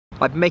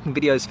I've been making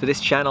videos for this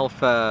channel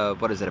for,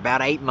 what is it,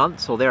 about 8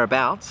 months or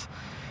thereabouts.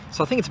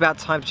 So I think it's about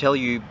time to tell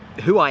you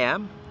who I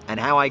am and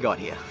how I got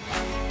here.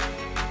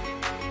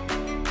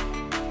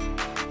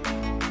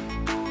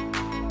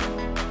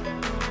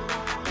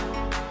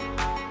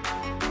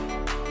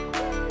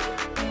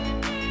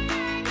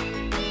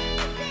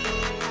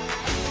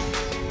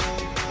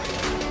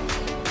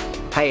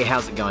 Hey,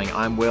 how's it going?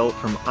 I'm Will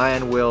from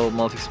Iron Will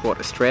Multisport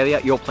Australia,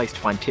 your place to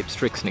find tips,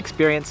 tricks and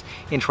experience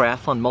in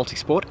triathlon,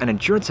 multisport and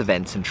endurance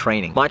events and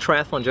training. My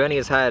triathlon journey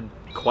has had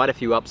quite a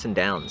few ups and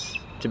downs.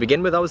 To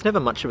begin with, I was never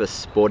much of a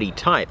sporty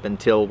type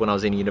until when I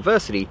was in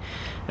university,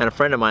 and a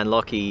friend of mine,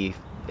 Lockie,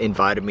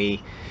 invited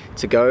me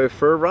to go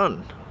for a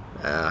run.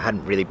 I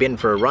hadn't really been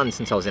for a run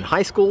since I was in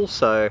high school,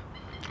 so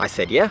I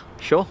said, yeah,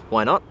 sure,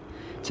 why not?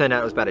 Turned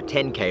out it was about a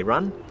 10K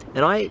run,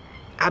 and I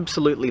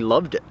absolutely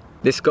loved it.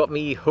 This got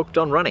me hooked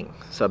on running.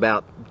 So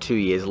about 2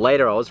 years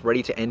later, I was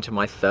ready to enter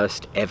my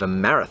first ever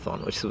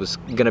marathon, which was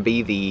gonna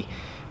be the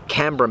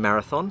Canberra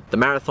Marathon. The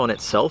marathon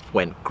itself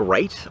went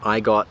great. I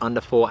got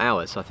under 4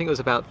 hours. So I think it was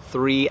about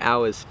 3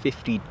 hours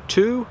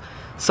 52,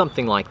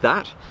 something like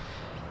that.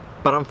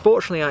 But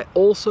unfortunately, I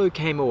also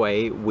came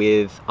away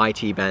with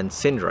IT band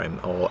syndrome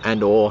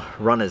or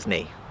runner's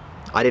knee.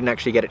 I didn't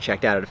actually get it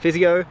checked out at a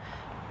physio,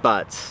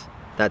 but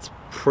that's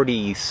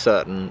pretty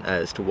certain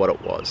as to what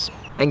it was.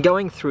 And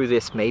going through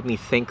this made me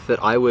think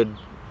that I would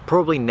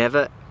probably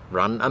never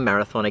run a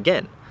marathon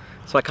again.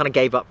 So I kind of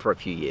gave up for a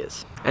few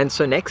years. And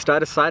so next I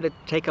decided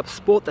to take up a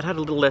sport that had a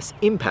little less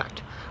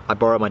impact. I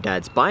borrowed my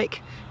dad's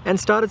bike and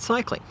started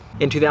cycling.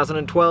 In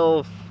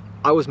 2012,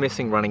 I was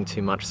missing running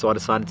too much, so I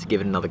decided to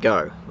give it another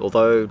go,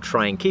 although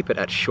try and keep it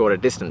at shorter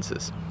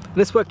distances. And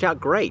this worked out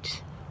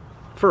great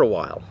for a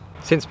while.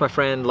 Since my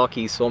friend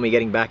Lockie saw me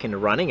getting back into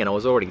running and I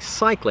was already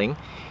cycling,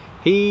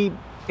 he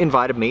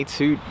invited me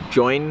to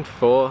join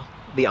for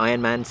the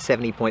IRONMAN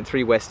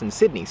 70.3 Western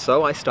Sydney,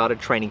 so I started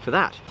training for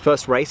that.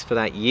 First race for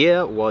that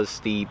year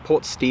was the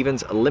Port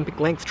Stephens Olympic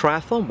length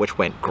triathlon, which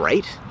went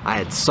great. I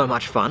had so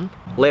much fun.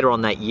 Later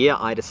on that year,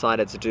 I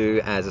decided to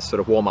do, as a sort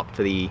of warm-up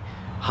for the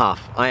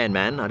half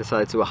Ironman, I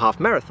decided to do a half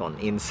marathon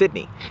in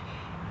Sydney.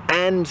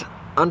 And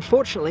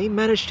unfortunately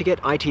managed to get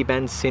IT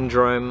band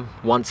syndrome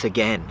once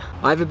again.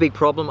 I have a big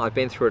problem. I've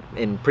been through it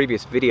in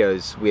previous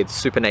videos with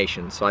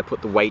supination, so I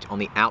put the weight on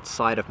the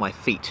outside of my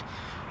feet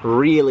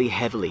really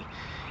heavily.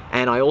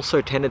 And I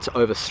also tended to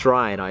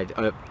overstride.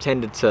 I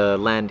tended to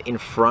land in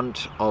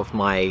front of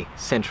my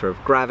center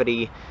of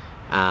gravity.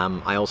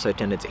 I also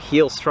tended to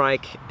heel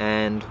strike,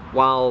 and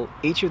while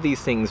each of these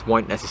things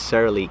won't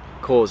necessarily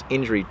cause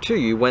injury to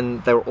you, when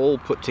they're all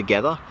put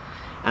together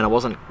and I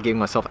wasn't giving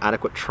myself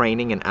adequate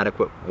training and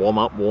adequate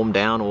warm-up,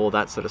 warm-down, all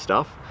that sort of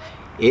stuff,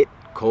 it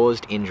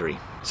caused injury.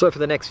 So for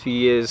the next few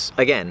years,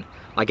 again,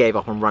 I gave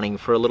up on running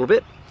for a little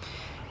bit,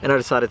 and I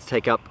decided to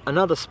take up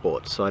another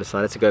sport. So I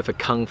decided to go for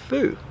Kung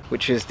Fu,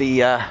 which is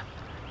the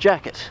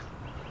jacket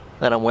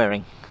that I'm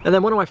wearing. And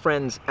then one of my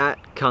friends at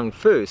Kung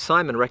Fu,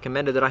 Simon,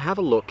 recommended that I have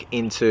a look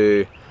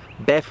into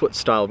barefoot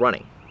style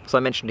running. So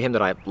I mentioned to him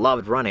that I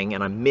loved running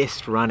and I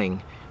missed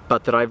running,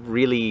 but that I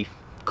really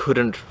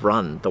couldn't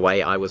run the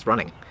way I was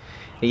running.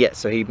 Yeah,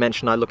 so he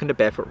mentioned I look into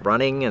barefoot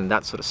running and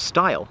that sort of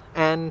style,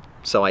 and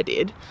so I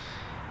did.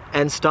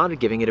 And started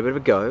giving it a bit of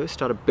a go,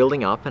 started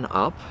building up,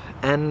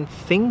 and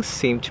things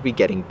seemed to be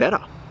getting better.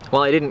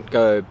 While I didn't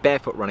go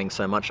barefoot running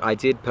so much, I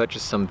did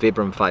purchase some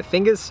Vibram 5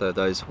 Fingers, so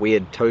those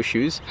weird toe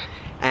shoes,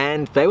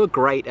 and they were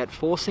great at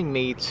forcing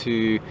me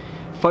to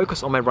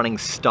focus on my running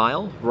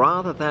style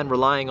rather than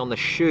relying on the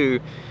shoe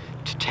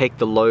to take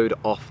the load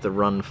off the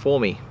run for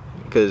me,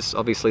 because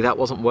obviously that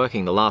wasn't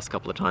working the last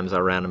couple of times I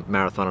ran a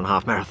marathon and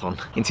half marathon.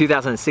 In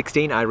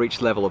 2016, I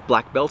reached level of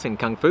black belt in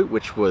Kung Fu,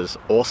 which was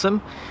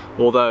awesome,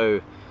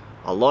 although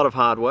a lot of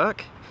hard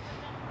work.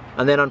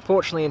 And then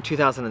unfortunately in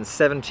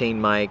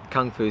 2017, my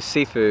Kung Fu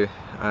Sifu,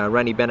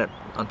 Randy Bennett,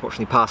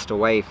 unfortunately passed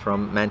away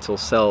from mantle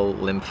cell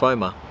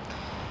lymphoma.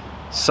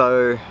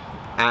 So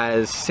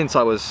since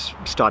I was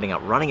starting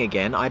up running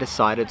again, I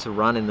decided to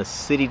run in the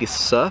City to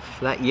Surf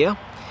that year,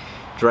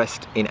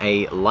 dressed in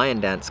a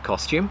lion dance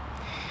costume.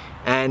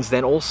 And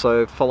then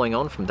also following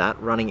on from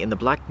that, running in the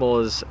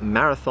Blackmores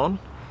Marathon,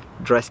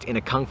 dressed in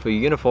a Kung Fu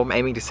uniform,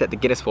 aiming to set the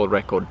Guinness World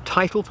Record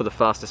title for the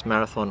fastest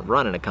marathon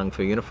run in a Kung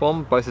Fu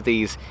uniform, both of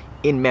these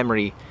in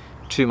memory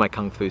to my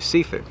Kung Fu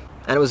Sifu.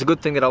 And it was a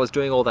good thing that I was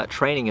doing all that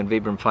training in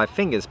Vibram 5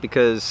 Fingers,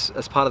 because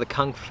as part of the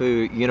Kung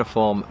Fu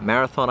uniform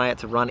marathon, I had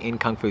to run in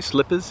Kung Fu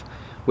slippers,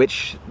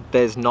 which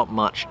there's not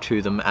much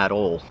to them at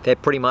all. They're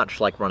pretty much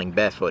like running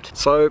barefoot.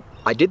 So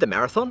I did the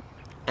marathon,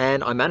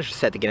 and I managed to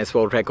set the Guinness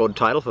World Record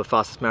title for the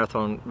fastest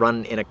marathon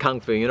run in a Kung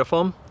Fu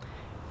uniform.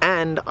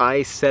 And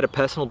I set a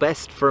personal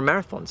best for a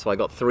marathon, so I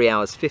got 3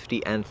 hours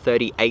 50 and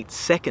 38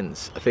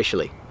 seconds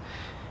officially.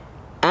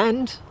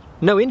 And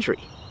no injury.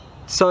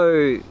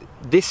 So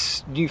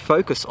this new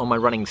focus on my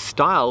running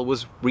style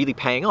was really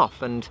paying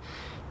off, and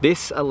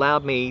this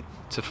allowed me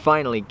to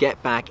finally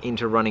get back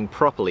into running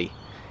properly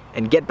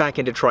and get back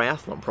into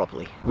triathlon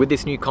properly. With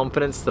this new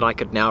confidence that I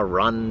could now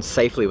run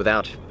safely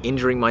without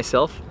injuring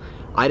myself,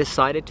 I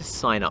decided to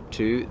sign up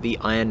to the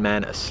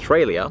IRONMAN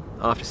Australia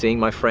after seeing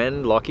my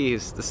friend Lockie,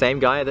 who's the same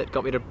guy that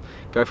got me to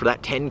go for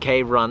that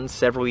 10K run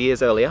several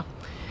years earlier.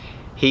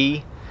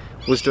 He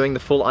was doing the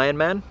full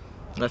Ironman,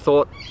 and I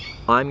thought,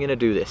 I'm gonna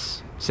do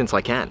this since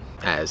I can.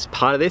 As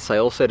part of this, I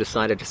also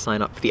decided to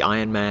sign up for the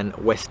Ironman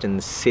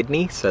Western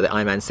Sydney, so the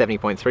Ironman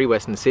 70.3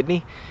 Western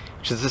Sydney,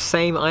 which is the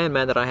same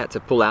Ironman that I had to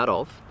pull out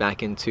of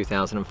back in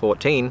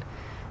 2014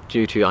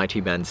 due to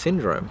IT band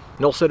syndrome.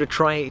 And also to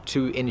try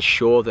to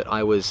ensure that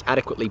I was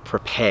adequately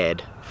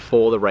prepared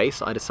for the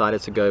race, I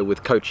decided to go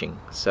with coaching.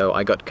 So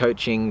I got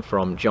coaching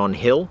from John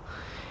Hill,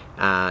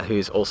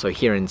 who's also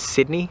here in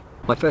Sydney.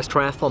 My first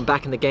triathlon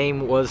back in the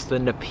game was the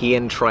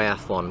Nepean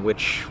Triathlon,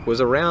 which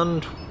was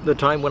around the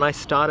time when I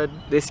started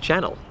this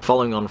channel.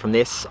 Following on from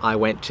this, I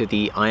went to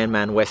the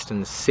Ironman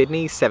Western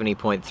Sydney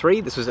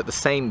 70.3. This was at the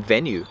same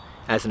venue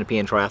as the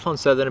Nepean Triathlon,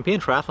 so the Nepean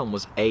Triathlon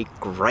was a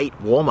great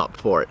warm-up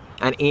for it.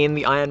 And in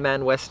the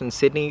Ironman Western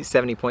Sydney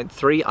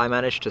 70.3, I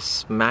managed to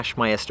smash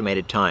my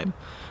estimated time.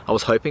 I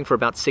was hoping for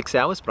about 6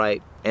 hours, but I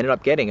ended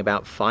up getting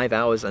about 5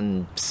 hours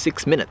and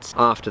 6 minutes.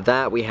 After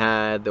that,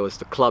 there was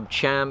the Club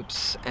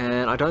Champs,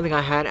 and I don't think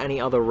I had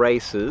any other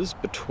races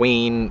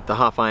between the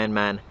Half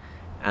Ironman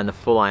and the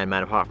Full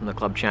Ironman apart from the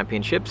Club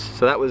Championships.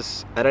 So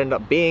that ended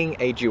up being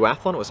a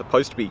duathlon. It was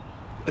supposed to be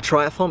a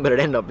triathlon, but it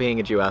ended up being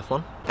a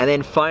duathlon. And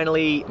then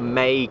finally,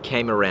 May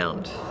came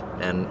around.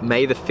 And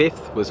May the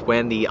 5th was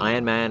when the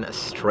Ironman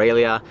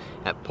Australia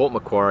at Port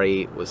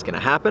Macquarie was gonna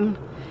happen.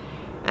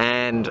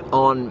 And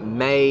on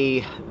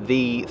May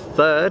the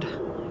 3rd,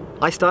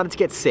 I started to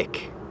get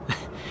sick.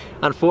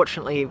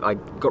 Unfortunately, I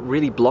got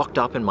really blocked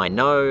up in my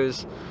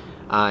nose.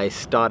 I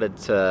started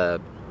to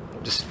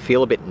just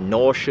feel a bit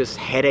nauseous,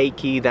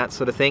 headachy, that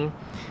sort of thing.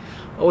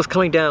 I was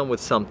coming down with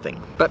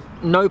something, but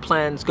no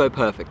plans go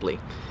perfectly.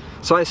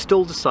 So I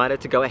still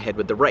decided to go ahead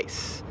with the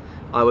race.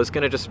 I was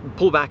gonna just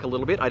pull back a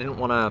little bit. I didn't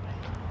wanna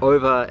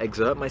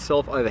overexert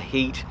myself,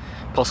 overheat,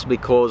 possibly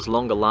cause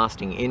longer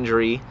lasting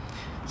injury.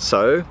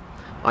 So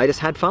I just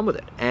had fun with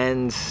it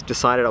and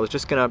decided I was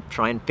just gonna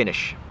try and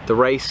finish. The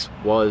race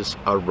was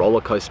a roller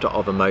coaster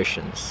of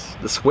emotions.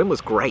 The swim was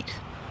great.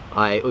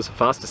 It was the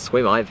fastest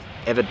swim I've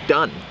ever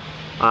done.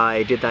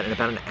 I did that in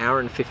about an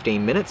hour and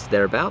 15 minutes,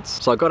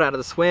 thereabouts. So I got out of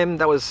the swim,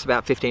 that was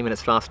about 15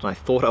 minutes faster than I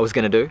thought I was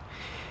gonna do,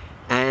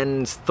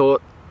 and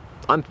thought,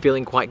 I'm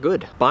feeling quite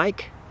good.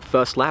 Bike,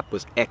 first lap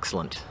was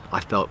excellent. I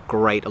felt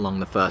great along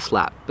the first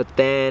lap, but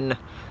then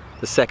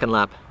the second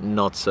lap,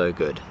 not so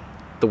good.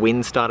 The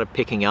wind started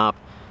picking up,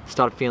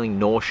 started feeling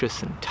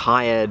nauseous and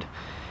tired,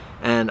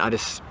 and I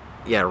was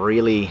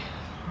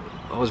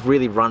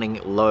really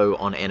running low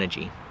on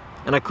energy.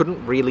 And I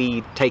couldn't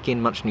really take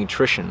in much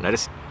nutrition. I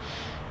just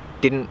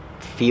didn't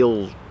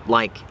feel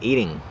like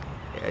eating.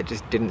 It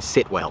just didn't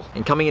sit well.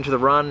 And coming into the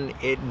run,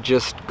 it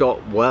just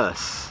got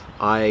worse.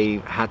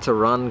 I had to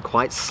run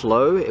quite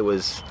slow. It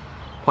was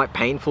quite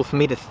painful for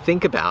me to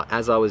think about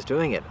as I was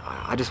doing it.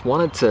 I just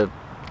wanted to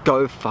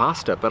go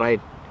faster, but I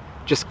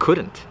just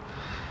couldn't.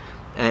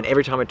 And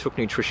every time I took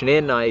nutrition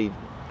in, I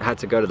had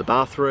to go to the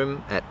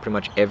bathroom at pretty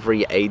much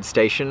every aid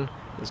station.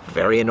 It was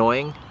very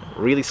annoying.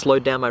 Really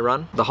slowed down my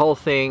run. The whole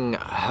thing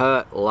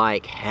hurt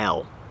like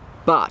hell.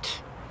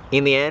 But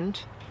in the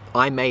end,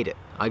 I made it.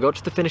 I got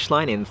to the finish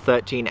line in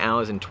 13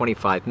 hours and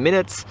 25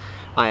 minutes.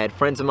 I had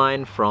friends of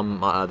mine from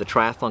the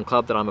triathlon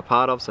club that I'm a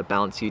part of, so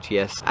Balance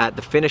UTS, at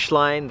the finish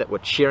line that were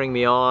cheering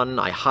me on.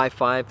 I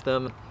high-fived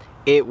them.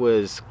 It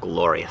was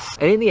glorious.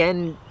 And in the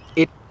end,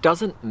 it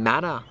doesn't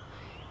matter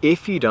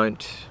if you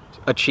don't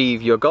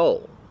achieve your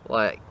goal.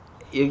 Like,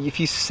 if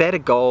you set a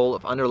goal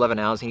of under 11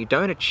 hours and you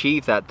don't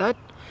achieve that, that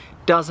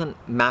doesn't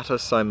matter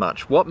so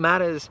much. What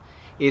matters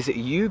is that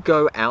you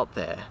go out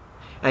there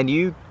and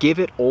you give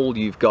it all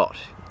you've got.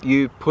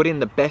 You put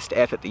in the best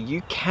effort that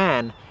you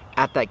can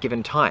at that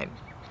given time,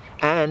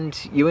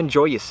 and you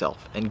enjoy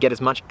yourself and get as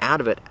much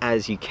out of it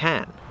as you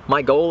can.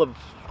 My goal of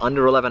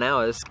under 11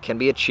 hours can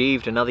be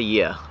achieved another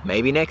year,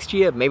 maybe next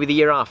year, maybe the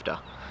year after.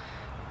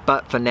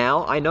 But for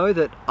now, I know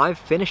that I've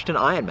finished an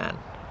Ironman.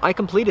 I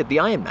completed the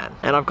Ironman,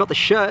 and I've got the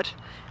shirt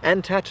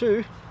and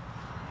tattoo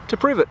to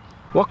prove it.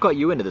 What got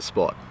you into the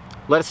sport?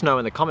 Let us know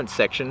in the comments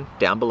section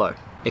down below.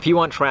 If you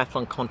want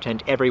triathlon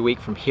content every week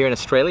from here in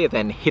Australia,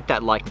 then hit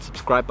that like and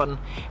subscribe button,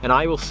 and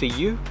I will see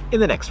you in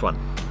the next one.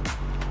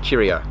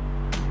 Cheerio.